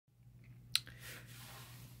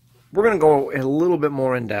We're going to go a little bit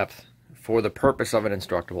more in depth for the purpose of an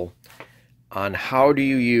Instructable on how do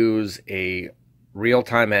you use a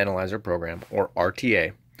real-time analyzer program, or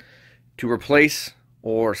RTA, to replace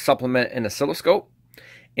or supplement an oscilloscope,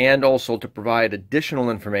 and also to provide additional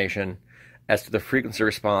information as to the frequency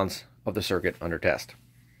response of the circuit under test.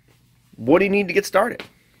 What do you need to get started?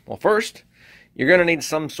 Well, first, you're going to need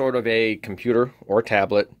some sort of a computer or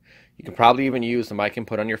tablet. You can probably even use the mic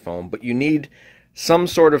input on your phone, but you need some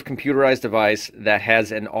sort of computerized device that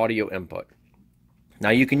has an audio input. Now,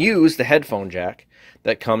 you can use the headphone jack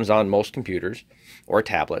that comes on most computers or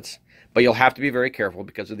tablets, but you'll have to be very careful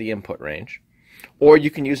because of the input range. Or you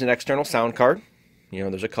can use an external sound card. You know,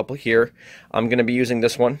 there's a couple here. I'm going to be using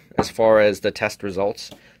this one as far as the test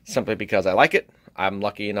results, simply because I like it. I'm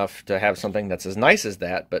lucky enough to have something that's as nice as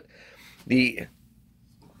that, but the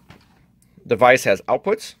device has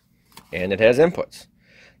outputs and it has inputs.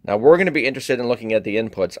 Now, we're going to be interested in looking at the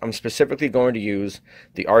inputs. I'm specifically going to use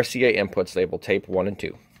the RCA inputs labeled tape 1 and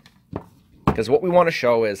 2. Because what we want to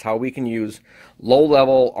show is how we can use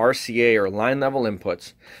low-level RCA or line-level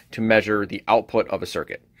inputs to measure the output of a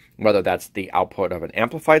circuit, whether that's the output of an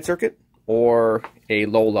amplified circuit or a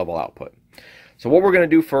low-level output. So what we're going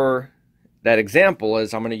to do for that example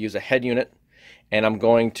is I'm going to use a head unit, and I'm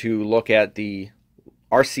going to look at the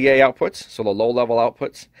RCA outputs, so the low-level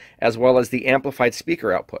outputs, as well as the amplified speaker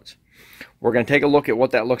outputs. We're going to take a look at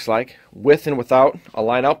what that looks like with and without a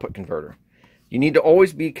line output converter. You need to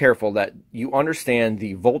always be careful that you understand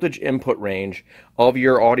the voltage input range of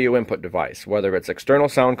your audio input device, whether it's external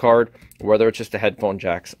sound card or whether it's just the headphone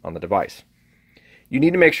jacks on the device. You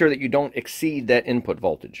need to make sure that you don't exceed that input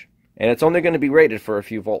voltage, and it's only going to be rated for a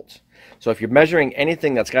few volts. So if you're measuring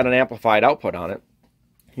anything that's got an amplified output on it,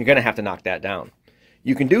 you're going to have to knock that down.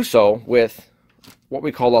 You can do so with what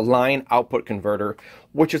we call a line output converter,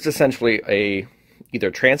 which is essentially either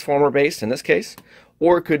transformer based in this case,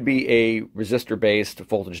 or it could be a resistor based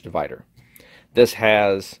voltage divider. This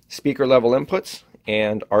has speaker level inputs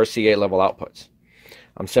and RCA level outputs.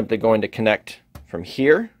 I'm simply going to connect from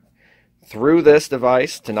here through this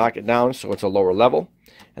device to knock it down so it's a lower level,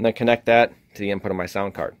 and then connect that to the input of my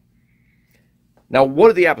sound card. Now, what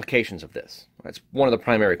are the applications of this? That's one of the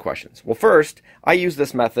primary questions. Well, first, I use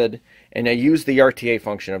this method, and I use the RTA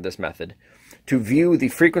function of this method to view the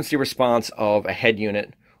frequency response of a head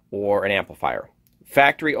unit or an amplifier.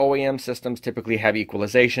 Factory OEM systems typically have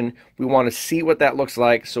equalization. We want to see what that looks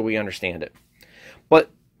like so we understand it.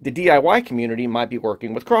 But the DIY community might be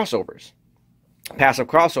working with crossovers. Passive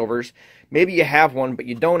crossovers, maybe you have one, but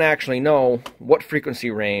you don't actually know what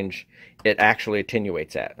frequency range it actually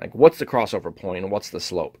attenuates at. Like, what's the crossover point and what's the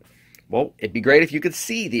slope? Well, it'd be great if you could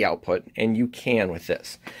see the output, and you can with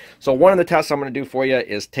this. So one of the tests I'm going to do for you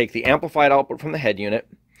is take the amplified output from the head unit,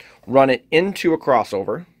 run it into a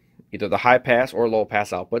crossover, either the high pass or low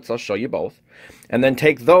pass outputs. I'll show you both, and then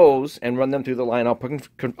take those and run them through the line output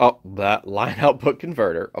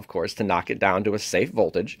converter, of course, to knock it down to a safe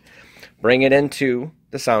voltage. Bring it into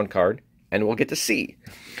the sound card, and we'll get to see.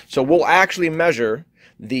 So we'll actually measure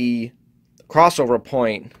the crossover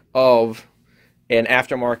point of an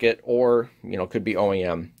aftermarket, or could be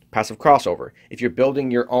OEM passive crossover. If you're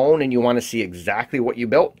building your own and you want to see exactly what you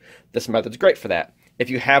built, this method's great for that. If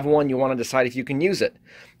you have one, you want to decide if you can use it,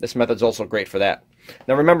 this method's also great for that.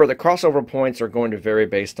 Now remember, the crossover points are going to vary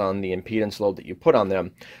based on the impedance load that you put on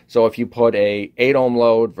them. So if you put a 8 ohm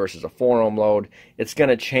load versus a 4 ohm load, it's going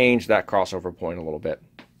to change that crossover point a little bit.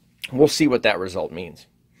 We'll see what that result means.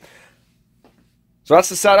 So that's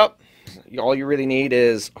the setup. All you really need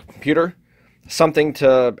is a computer, something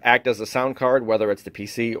to act as a sound card, whether it's the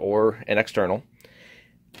PC or an external,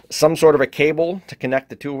 some sort of a cable to connect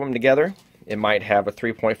the two of them together. It might have a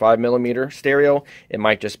 3.5 millimeter stereo. It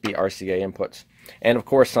might just be RCA inputs. And of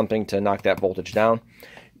course, something to knock that voltage down.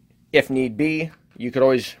 If need be, you could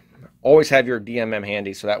always have your DMM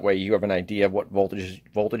handy, so that way you have an idea of what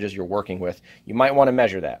voltages you're working with. You might want to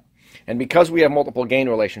measure that. And because we have multiple gain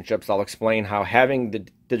relationships, I'll explain how having the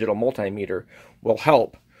digital multimeter will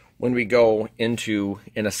help when we go into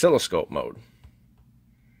an oscilloscope mode.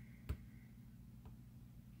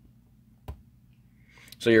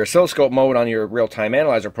 So your oscilloscope mode on your real-time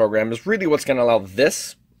analyzer program is really what's going to allow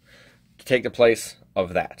this to take the place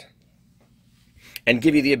of that, and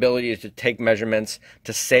give you the ability to take measurements,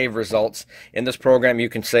 to save results. In this program, you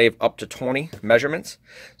can save up to 20 measurements.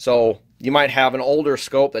 So you might have an older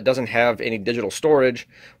scope that doesn't have any digital storage.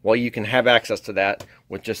 Well, you can have access to that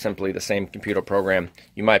with just simply the same computer program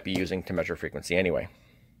you might be using to measure frequency anyway.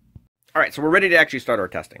 All right, so we're ready to actually start our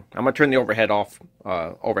testing. I'm going to turn the overhead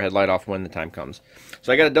light off when the time comes.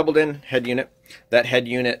 So I got a doubled in head unit. That head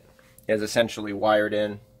unit is essentially wired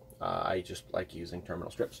in I just like using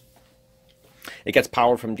terminal strips. It gets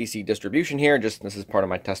power from DC distribution here, just this is part of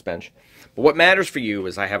my test bench. But what matters for you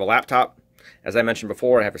is I have a laptop. As I mentioned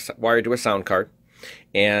before, I have it wired to a sound card.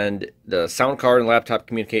 And the sound card and laptop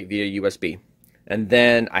communicate via USB. And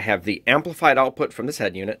then I have the amplified output from this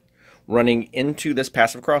head unit running into this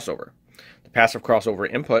passive crossover. The passive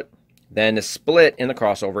crossover input then is split in the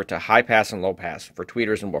crossover to high pass and low pass for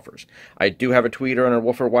tweeters and woofers. I do have a tweeter and a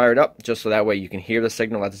woofer wired up, just so that way you can hear the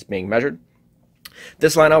signal as it's being measured.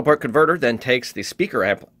 This line output converter then takes the speaker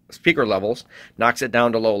levels, knocks it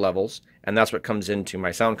down to low levels, and that's what comes into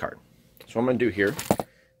my sound card. So what I'm going to do here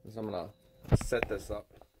is I'm going to set this up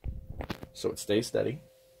so it stays steady.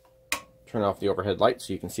 Turn off the overhead light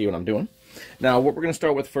so you can see what I'm doing. Now what we're going to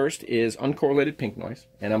start with first is uncorrelated pink noise,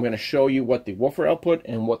 and I'm going to show you what the woofer output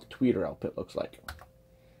and what the tweeter output looks like.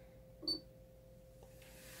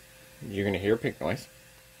 You're going to hear pink noise.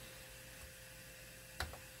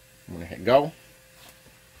 I'm going to hit go.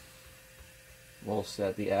 We'll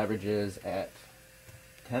set the averages at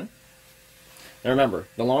 10. Now remember,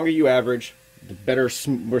 the longer you average, the better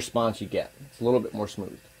response you get. It's a little bit more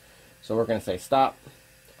smooth. So we're going to say stop.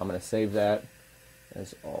 I'm going to save that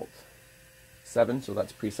as Alt 7, so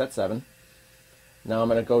that's preset 7. Now I'm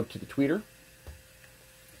going to go to the tweeter.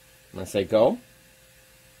 I'm going to say go.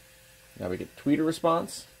 Now we get the tweeter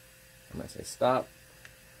response. I'm going to say stop.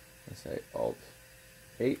 I'm going to say Alt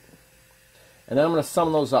 8. And then I'm going to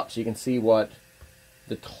sum those up so you can see what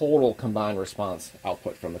the total combined response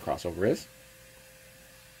output from the crossover is.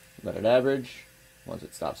 Let it average. Once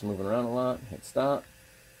it stops moving around a lot, hit stop.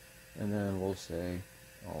 And then we'll say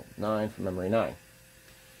Alt 9 for memory 9.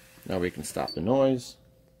 Now we can stop the noise.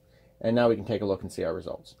 And now we can take a look and see our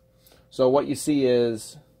results. So what you see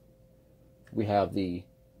is we have the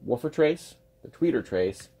woofer trace, the tweeter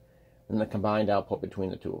trace, and the combined output between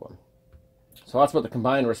the two of them. So that's what the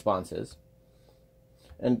combined response is.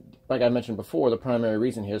 And like I mentioned before, the primary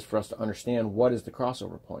reason here is for us to understand what is the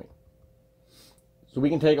crossover point. So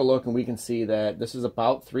we can take a look and we can see that this is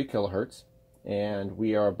about 3 kilohertz, and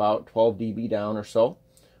we are about 12 dB down or so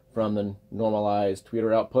from the normalized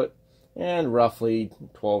tweeter output, and roughly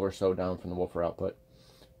 12 or so down from the woofer output.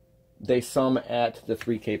 They sum at the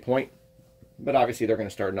 3K point, but obviously they're going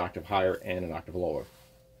to start an octave higher and an octave lower.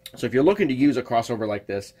 So if you're looking to use a crossover like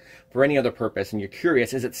this for any other purpose and you're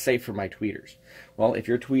curious, is it safe for my tweeters? Well, if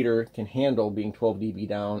your tweeter can handle being 12 dB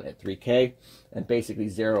down at 3K and basically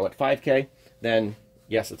 0 at 5K, then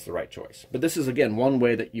yes, it's the right choice. But this is, again, one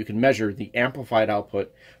way that you can measure the amplified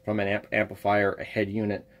output from an amplifier, a head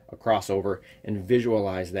unit, a crossover, and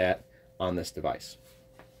visualize that on this device.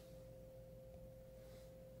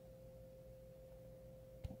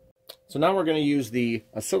 So now we're going to use the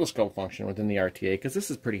oscilloscope function within the RTA, because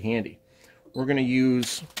this is pretty handy. We're going to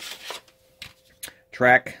use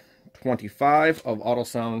track 25 of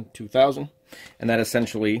AutoSound 2000, and that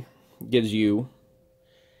essentially gives you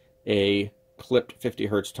a clipped 50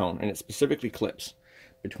 hertz tone, and it specifically clips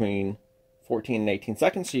between 14 and 18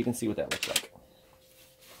 seconds, so you can see what that looks like.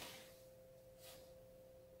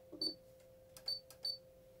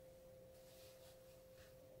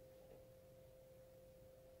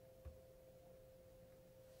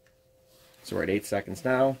 So we're at 8 seconds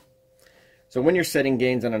now. So when you're setting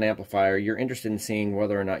gains on an amplifier, you're interested in seeing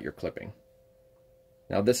whether or not you're clipping.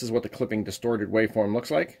 Now this is what the clipping distorted waveform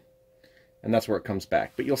looks like, and that's where it comes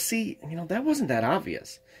back. But you'll see, that wasn't that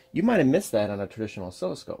obvious. You might have missed that on a traditional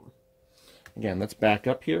oscilloscope. Again, let's back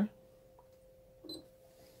up here.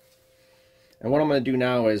 And what I'm going to do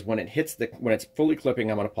now is when it's fully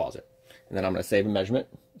clipping, I'm going to pause it. And then I'm going to save a measurement,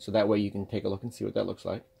 so that way you can take a look and see what that looks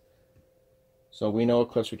like. So we know it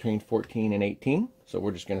clips between 14 and 18, so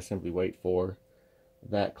we're just going to simply wait for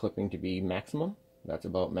that clipping to be maximum. That's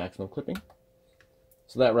about maximum clipping.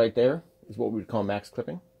 So that right there is what we would call max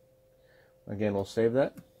clipping. Again, we'll save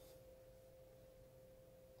that.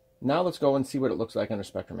 Now let's go and see what it looks like under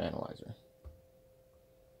Spectrum Analyzer.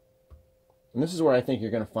 And this is where I think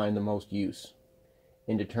you're going to find the most use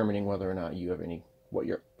in determining whether or not you have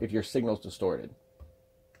if your signal's distorted.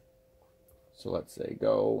 So let's say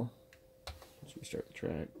go. Let's restart the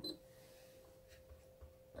track.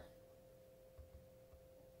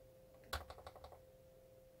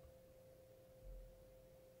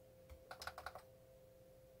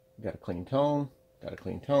 Got a clean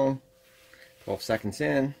tone, 12 seconds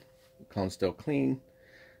in, the tone's still clean.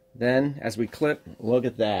 Then, as we clip, look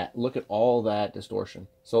at that. Look at all that distortion.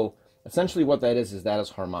 So, essentially what that is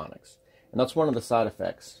harmonics. And that's one of the side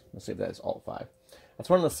effects. Let's say that is Alt 5. That's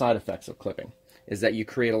one of the side effects of clipping, is that you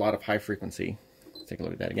create a lot of high frequency. Let's take a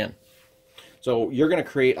look at that again. So, you're going to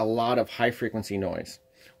create a lot of high frequency noise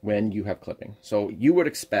when you have clipping. So you would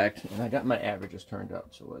expect, and I got my averages turned up,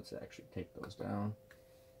 so let's actually take those down.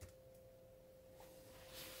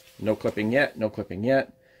 No clipping yet, no clipping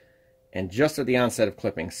yet. And just at the onset of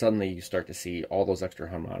clipping, suddenly you start to see all those extra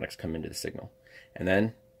harmonics come into the signal. And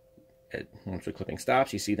then, once the clipping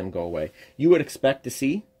stops, you see them go away. You would expect to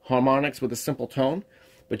see harmonics with a simple tone,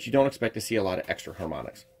 but you don't expect to see a lot of extra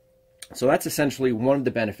harmonics. So that's essentially one of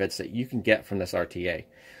the benefits that you can get from this RTA.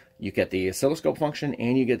 You get the oscilloscope function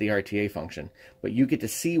and you get the RTA function, but you get to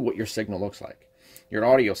see what your signal looks like, your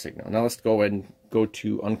audio signal. Now let's go ahead and go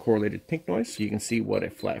to uncorrelated pink noise so you can see what a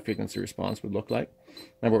flat frequency response would look like.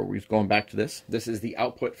 Remember, we're going back to this. This is the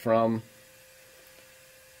output from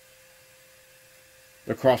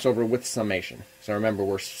the crossover with summation. So remember,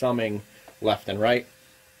 we're summing left and right.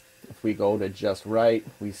 If we go to just right,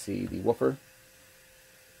 we see the woofer.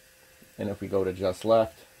 And if we go to just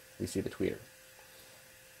left, we see the tweeter.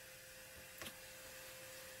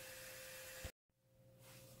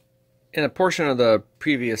 In a portion of the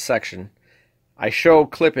previous section, I show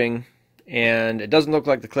clipping, and it doesn't look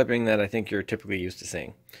like the clipping that I think you're typically used to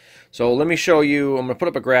seeing. So let me show you, I'm going to put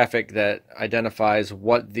up a graphic that identifies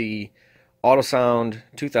what the AutoSound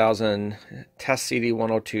 2000 Test CD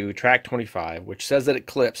 102 track 25, which says that it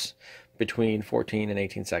clips between 14 and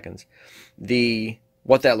 18 seconds,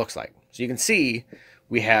 what that looks like. So you can see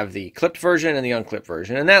we have the clipped version and the unclipped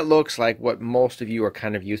version, and that looks like what most of you are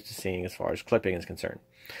kind of used to seeing as far as clipping is concerned.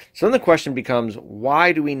 So then the question becomes,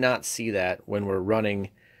 why do we not see that when we're running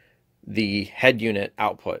the head unit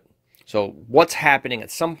output? So what's happening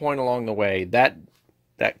at some point along the way, that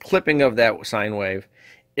clipping of that sine wave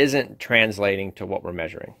isn't translating to what we're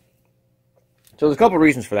measuring? So there's a couple of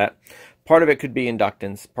reasons for that. Part of it could be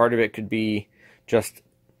inductance. Part of it could be just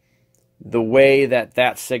the way that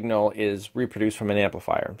that signal is reproduced from an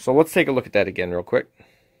amplifier. So let's take a look at that again real quick.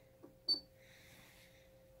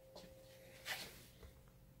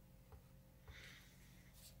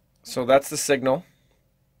 So that's the signal.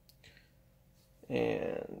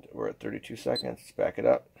 And we're at 32 seconds. Let's back it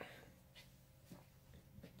up.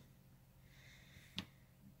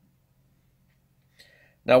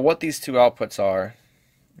 Now what these two outputs are,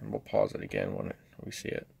 and we'll pause it again when we see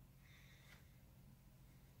it.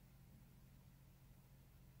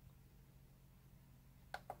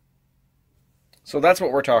 So that's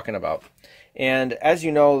what we're talking about. And as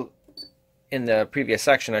you know, in the previous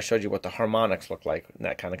section, I showed you what the harmonics look like in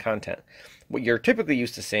that kind of content. What you're typically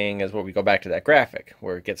used to seeing is what we go back to that graphic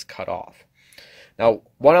where it gets cut off. Now,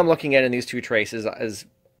 what I'm looking at in these two traces is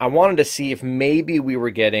I wanted to see if maybe we were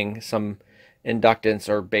getting some inductance,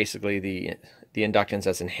 or basically the inductance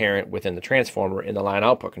that's inherent within the transformer in the line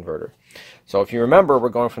output converter. So if you remember, we're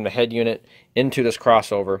going from the head unit into this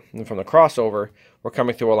crossover, and from the crossover, we're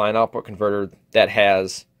coming through a line output converter that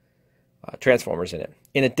has transformers in it.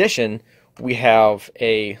 In addition, we have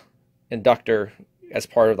a inductor as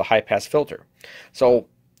part of the high pass filter. So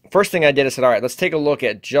first thing I did is said, all right, let's take a look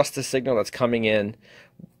at just the signal that's coming in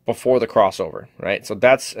before the crossover, right? So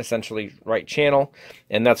that's essentially right channel,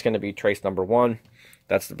 and that's going to be trace number 1.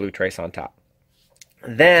 That's the blue trace on top.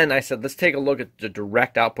 Then I said, let's take a look at the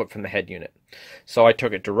direct output from the head unit. So I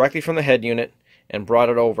took it directly from the head unit and brought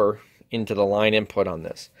it over into the line input on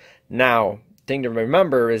this. Now, thing to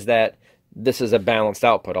remember is that this is a balanced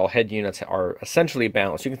output. All head units are essentially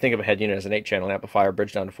balanced. You can think of a head unit as an 8-channel amplifier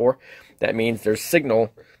bridged down to 4. That means there's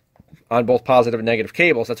signal on both positive and negative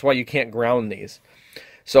cables. That's why you can't ground these.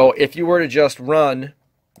 So if you were to just run,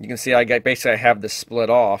 you can see I have this split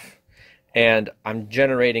off, and I'm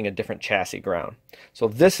generating a different chassis ground. So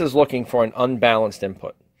this is looking for an unbalanced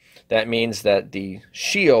input. That means that the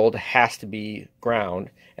shield has to be ground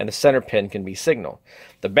and the center pin can be signal.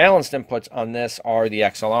 The balanced inputs on this are the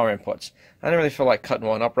XLR inputs. I don't really feel like cutting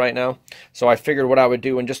one up right now, so I figured what I would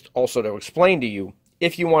do, and just also to explain to you,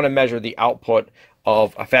 if you want to measure the output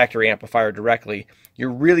of a factory amplifier directly, you're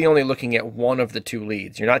really only looking at one of the two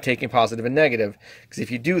leads. You're not taking positive and negative, because if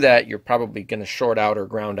you do that, you're probably going to short out or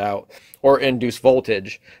ground out or induce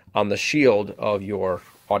voltage on the shield of your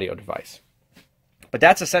audio device. But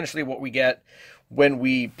that's essentially what we get when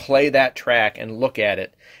we play that track and look at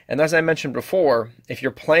it. And as I mentioned before, if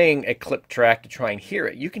you're playing a clipped track to try and hear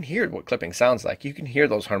it, you can hear what clipping sounds like. You can hear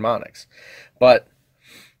those harmonics. But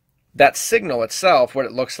that signal itself, what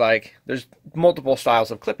it looks like, there's multiple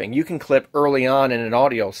styles of clipping. You can clip early on in an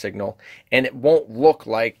audio signal, and it won't look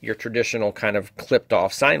like your traditional kind of clipped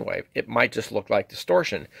off sine wave. It might just look like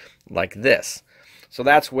distortion, like this. So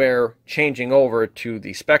that's where changing over to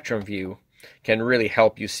the spectrum view can really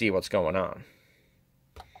help you see what's going on.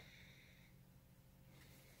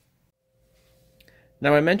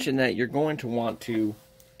 Now I mentioned that you're going to want to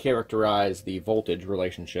characterize the voltage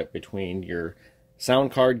relationship between your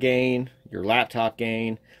sound card gain, your laptop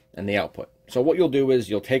gain, and the output. So what you'll do is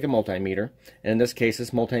you'll take a multimeter, and in this case this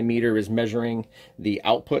multimeter is measuring the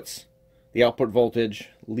outputs, the output voltage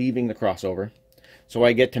leaving the crossover. So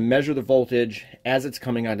I get to measure the voltage as it's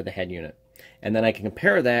coming out of the head unit. And then I can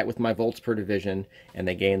compare that with my volts per division and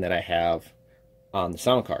the gain that I have on the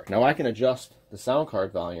sound card. Now I can adjust the sound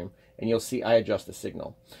card volume, and you'll see I adjust the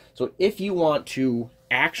signal. So if you want to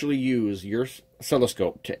actually use your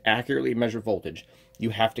oscilloscope to accurately measure voltage, you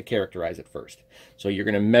have to characterize it first. So you're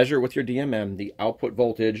going to measure with your DMM the output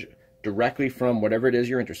voltage directly from whatever it is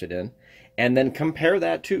you're interested in, and then compare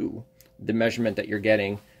that to the measurement that you're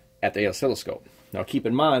getting at the oscilloscope. Now keep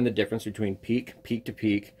in mind the difference between peak, peak to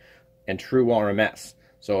peak, and true RMS.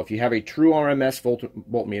 So if you have a true RMS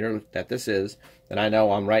voltmeter that this is, then I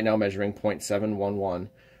know I'm right now measuring 0.711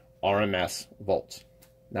 RMS volts.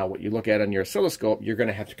 Now what you look at on your oscilloscope, you're going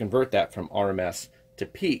to have to convert that from RMS to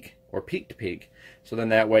peak, or peak to peak. So then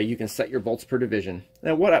that way you can set your volts per division.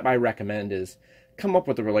 Now what I recommend is come up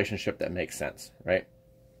with a relationship that makes sense, right?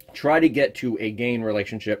 Try to get to a gain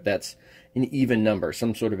relationship that's an even number,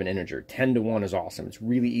 some sort of an integer. 10 to 1 is awesome. It's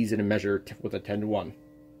really easy to measure with a 10 to 1.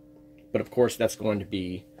 But of course that's going to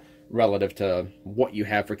be relative to what you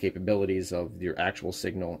have for capabilities of your actual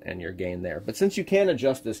signal and your gain there. But since you can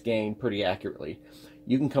adjust this gain pretty accurately,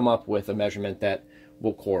 you can come up with a measurement that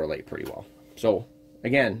will correlate pretty well. So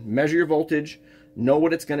again, measure your voltage, know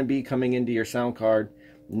what it's going to be coming into your sound card,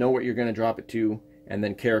 know what you're going to drop it to, and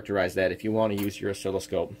then characterize that if you want to use your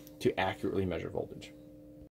oscilloscope to accurately measure voltage.